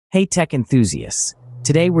Hey tech enthusiasts,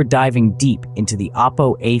 today we're diving deep into the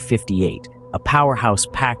Oppo A58, a powerhouse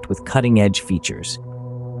packed with cutting-edge features.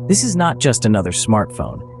 This is not just another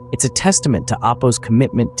smartphone, it's a testament to Oppo's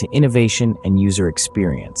commitment to innovation and user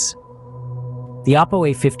experience. The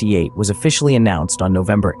Oppo A58 was officially announced on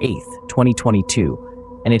November 8th,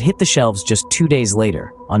 2022, and it hit the shelves just 2 days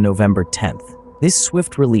later, on November 10th. This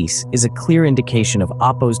swift release is a clear indication of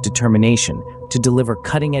Oppo's determination to deliver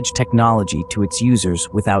cutting-edge technology to its users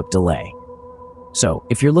without delay. So,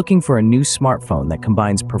 if you're looking for a new smartphone that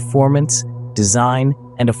combines performance, design,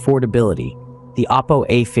 and affordability, the Oppo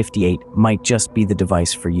A58 might just be the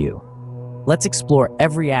device for you. Let's explore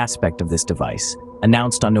every aspect of this device,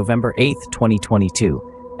 announced on November 8th, 2022,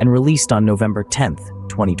 and released on November 10th,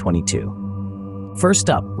 2022. First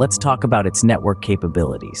up, let's talk about its network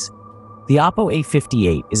capabilities. The Oppo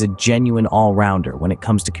A58 is a genuine all-rounder when it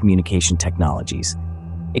comes to communication technologies.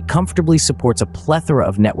 It comfortably supports a plethora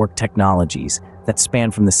of network technologies that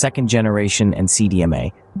span from the 2nd generation and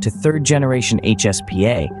CDMA to 3rd generation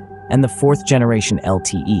HSPA and the 4th generation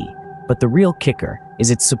LTE. But the real kicker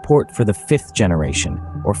is its support for the 5th generation,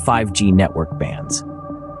 or 5G network bands.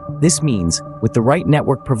 This means, with the right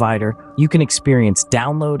network provider, you can experience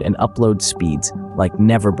download and upload speeds like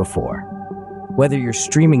never before. Whether you're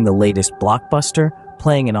streaming the latest blockbuster,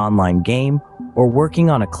 playing an online game, or working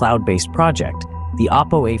on a cloud-based project, the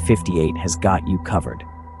Oppo A58 has got you covered.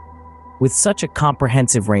 With such a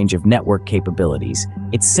comprehensive range of network capabilities,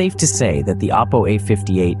 it's safe to say that the Oppo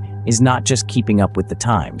A58 is not just keeping up with the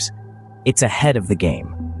times, it's ahead of the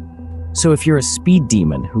game. So if you're a speed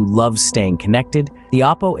demon who loves staying connected, the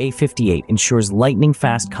Oppo A58 ensures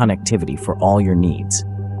lightning-fast connectivity for all your needs.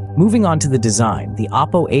 Moving on to the design, the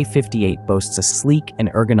Oppo A58 boasts a sleek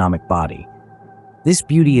and ergonomic body. This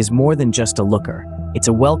beauty is more than just a looker. It's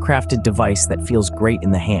a well-crafted device that feels great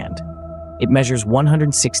in the hand. It measures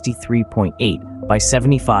 163.8 by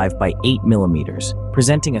 75 by 8 millimeters,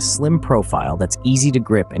 presenting a slim profile that's easy to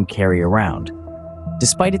grip and carry around.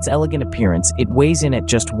 Despite its elegant appearance, it weighs in at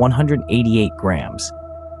just 188 grams.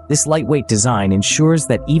 This lightweight design ensures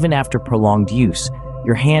that even after prolonged use,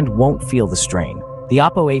 your hand won't feel the strain. The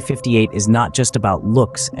Oppo A58 is not just about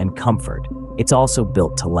looks and comfort, it's also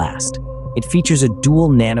built to last. It features a dual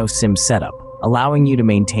nano SIM setup, allowing you to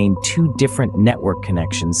maintain 2 different network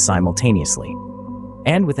connections simultaneously.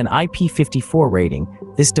 And with an IP54 rating,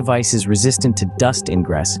 this device is resistant to dust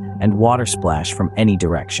ingress and water splash from any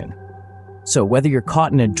direction. So whether you're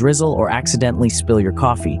caught in a drizzle or accidentally spill your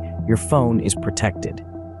coffee, your phone is protected.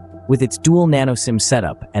 With its dual nano SIM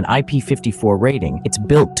setup and IP54 rating, it's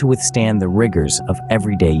built to withstand the rigors of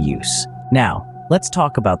everyday use. Now, let's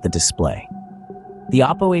talk about the display. The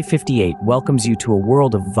Oppo A58 welcomes you to a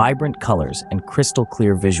world of vibrant colors and crystal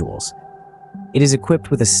clear visuals. It is equipped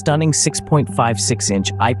with a stunning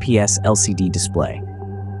 6.56-inch IPS LCD display.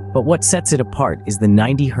 But what sets it apart is the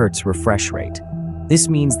 90 Hz refresh rate. This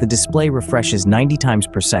means the display refreshes 90 times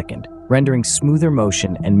per second, rendering smoother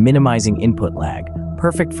motion and minimizing input lag,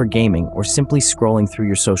 perfect for gaming or simply scrolling through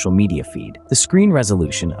your social media feed. The screen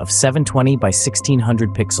resolution of 720 by 1600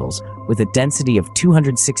 pixels with a density of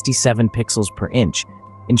 267 pixels per inch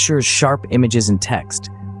ensures sharp images and text,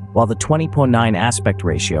 while the 20:9 aspect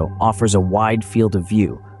ratio offers a wide field of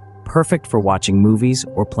view, perfect for watching movies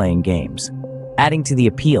or playing games. Adding to the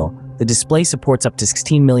appeal, the display supports up to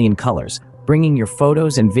 16 million colors, bringing your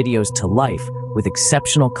photos and videos to life with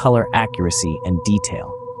exceptional color accuracy and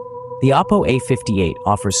detail. The Oppo A58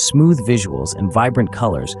 offers smooth visuals and vibrant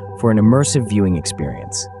colors for an immersive viewing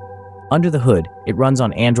experience. Under the hood, it runs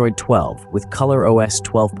on Android 12 with ColorOS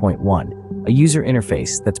 12.1, a user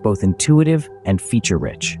interface that's both intuitive and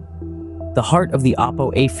feature-rich. The heart of the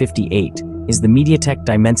Oppo A58 is the MediaTek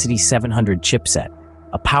Dimensity 700 chipset,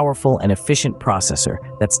 a powerful and efficient processor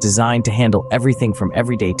that's designed to handle everything from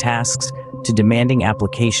everyday tasks to demanding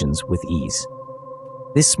applications with ease.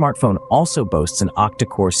 This smartphone also boasts an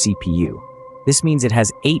octa-core CPU. This means it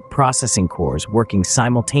has 8 processing cores working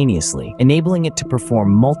simultaneously, enabling it to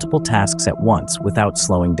perform multiple tasks at once without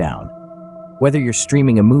slowing down. Whether you're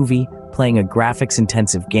streaming a movie, playing a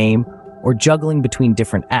graphics-intensive game, or juggling between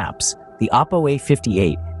different apps, the Oppo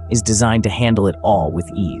A58 is designed to handle it all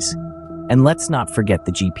with ease. And let's not forget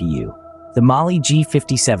the GPU. The Mali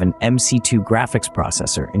G57 MC2 graphics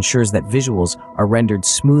processor ensures that visuals are rendered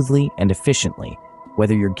smoothly and efficiently,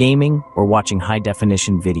 whether you're gaming or watching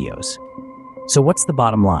high-definition videos. So what's the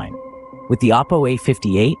bottom line? With the Oppo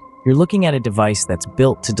A58, you're looking at a device that's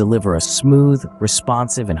built to deliver a smooth,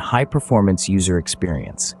 responsive, and high-performance user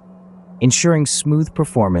experience, ensuring smooth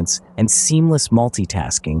performance and seamless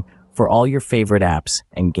multitasking for all your favorite apps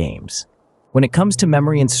and games. When it comes to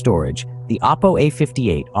memory and storage, the oppo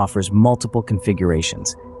A58 offers multiple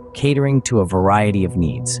configurations, catering to a variety of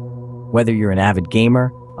needs. Whether you're an avid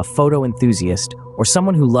gamer, a photo enthusiast, or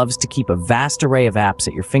someone who loves to keep a vast array of apps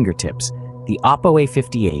at your fingertips, the oppo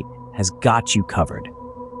A58 has got you covered.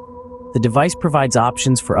 The device provides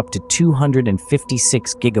options for up to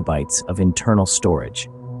 256 gigabytes of internal storage.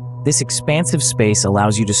 This expansive space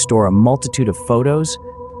allows you to store a multitude of photos,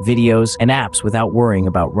 videos, and apps without worrying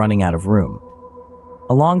about running out of room.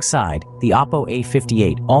 Alongside, the oppo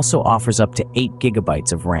A58 also offers up to 8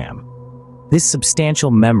 gigabytes of RAM. This substantial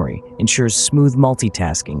memory ensures smooth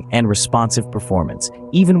multitasking and responsive performance,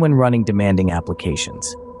 even when running demanding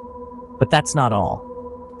applications. But that's not all.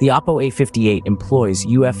 The oppo A58 employs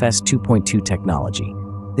UFS 2.2 technology.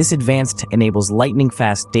 This advanced enables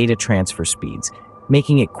lightning-fast data transfer speeds,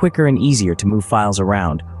 making it quicker and easier to move files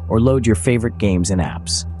around or load your favorite games and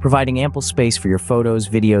apps, providing ample space for your photos,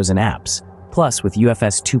 videos, and apps. Plus, with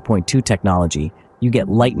UFS 2.2 technology, you get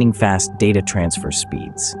lightning-fast data transfer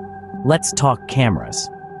speeds. Let's talk cameras.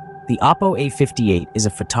 The oppo A58 is a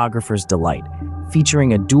photographer's delight,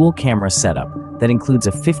 featuring a dual-camera setup that includes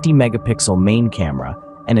a 50-megapixel main camera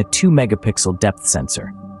and a 2-megapixel depth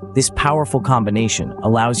sensor. This powerful combination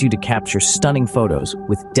allows you to capture stunning photos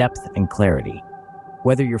with depth and clarity.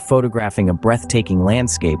 Whether you're photographing a breathtaking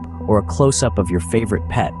landscape or a close-up of your favorite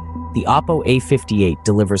pet, the oppo A58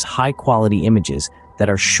 delivers high-quality images that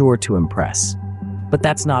are sure to impress. But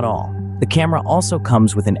that's not all. The camera also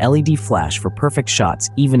comes with an LED flash for perfect shots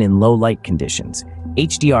even in low-light conditions,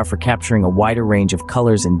 HDR for capturing a wider range of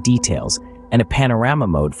colors and details, and a panorama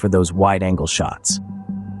mode for those wide-angle shots.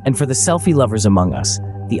 And for the selfie lovers among us,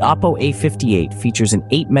 the oppo A58 features an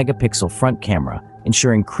 8-megapixel front camera,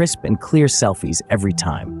 ensuring crisp and clear selfies every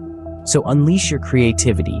time. So unleash your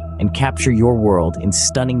creativity and capture your world in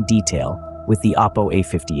stunning detail with the oppo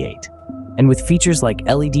A58. And with features like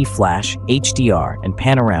LED flash, HDR, and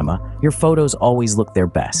panorama, your photos always look their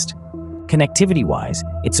best. Connectivity-wise,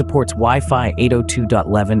 it supports Wi-Fi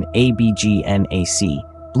 802.11 ABG-NAC,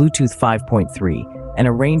 Bluetooth 5.3, and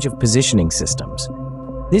a range of positioning systems.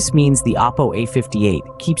 This means the oppo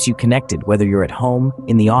A58 keeps you connected whether you're at home,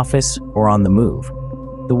 in the office, or on the move.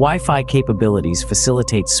 The Wi-Fi capabilities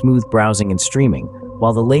facilitate smooth browsing and streaming,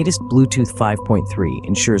 while the latest Bluetooth 5.3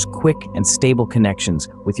 ensures quick and stable connections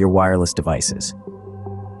with your wireless devices.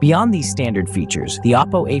 Beyond these standard features, the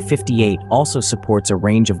oppo A58 also supports a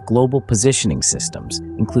range of global positioning systems,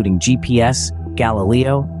 including GPS,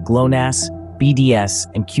 Galileo, GLONASS, BDS,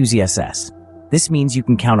 and QZSS. This means you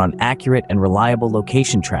can count on accurate and reliable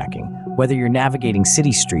location tracking, whether you're navigating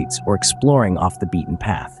city streets or exploring off the beaten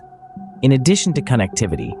path. In addition to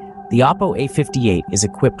connectivity, the oppo A58 is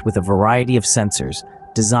equipped with a variety of sensors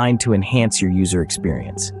designed to enhance your user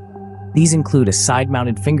experience. These include a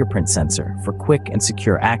side-mounted fingerprint sensor for quick and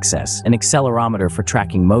secure access, an accelerometer for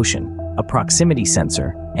tracking motion, a proximity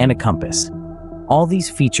sensor, and a compass. All these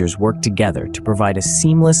features work together to provide a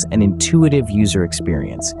seamless and intuitive user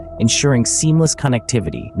experience, ensuring seamless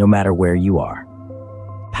connectivity no matter where you are.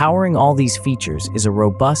 Powering all these features is a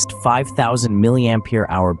robust 5,000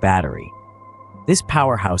 mAh battery. This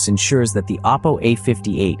powerhouse ensures that the oppo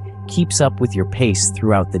A58 keeps up with your pace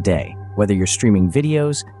throughout the day, whether you're streaming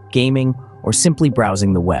videos, gaming, or simply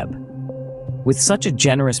browsing the web. With such a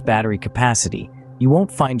generous battery capacity, you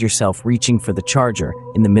won't find yourself reaching for the charger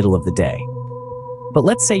in the middle of the day. But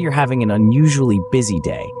let's say you're having an unusually busy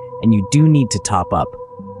day and you do need to top up.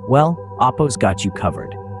 Well, oppo's got you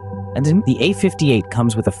covered. And then the A58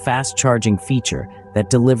 comes with a fast charging feature that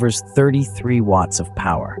delivers 33 watts of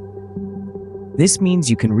power. This means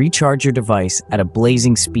you can recharge your device at a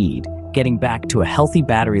blazing speed, getting back to a healthy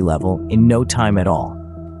battery level in no time at all.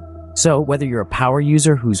 So, whether you're a power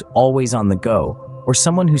user who's always on the go, or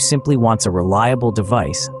someone who simply wants a reliable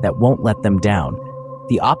device that won't let them down,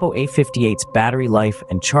 the oppo A58's battery life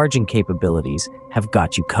and charging capabilities have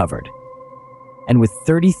got you covered. And with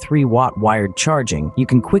 33-watt wired charging, you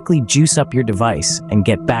can quickly juice up your device and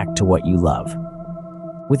get back to what you love.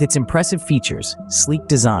 With its impressive features, sleek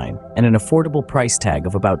design, and an affordable price tag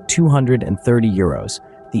of about €230,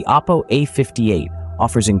 the oppo A58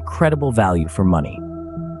 offers incredible value for money.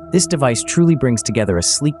 This device truly brings together a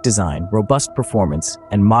sleek design, robust performance,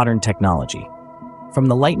 and modern technology. From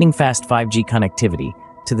the lightning-fast 5G connectivity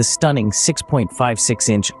to the stunning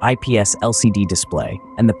 6.56-inch IPS LCD display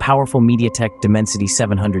and the powerful MediaTek Dimensity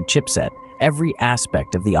 700 chipset, every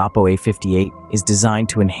aspect of the oppo A58 is designed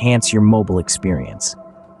to enhance your mobile experience.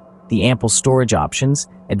 The ample storage options,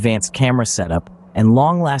 advanced camera setup, and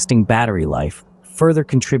long-lasting battery life further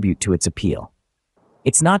contribute to its appeal.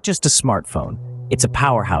 It's not just a smartphone, it's a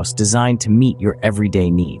powerhouse designed to meet your everyday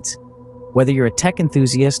needs. Whether you're a tech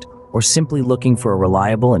enthusiast or simply looking for a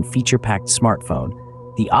reliable and feature-packed smartphone,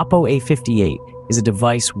 the oppo a58 is a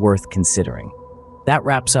device worth considering. That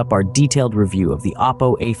wraps up our detailed review of the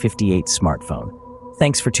oppo a58 smartphone.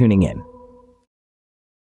 Thanks for tuning in.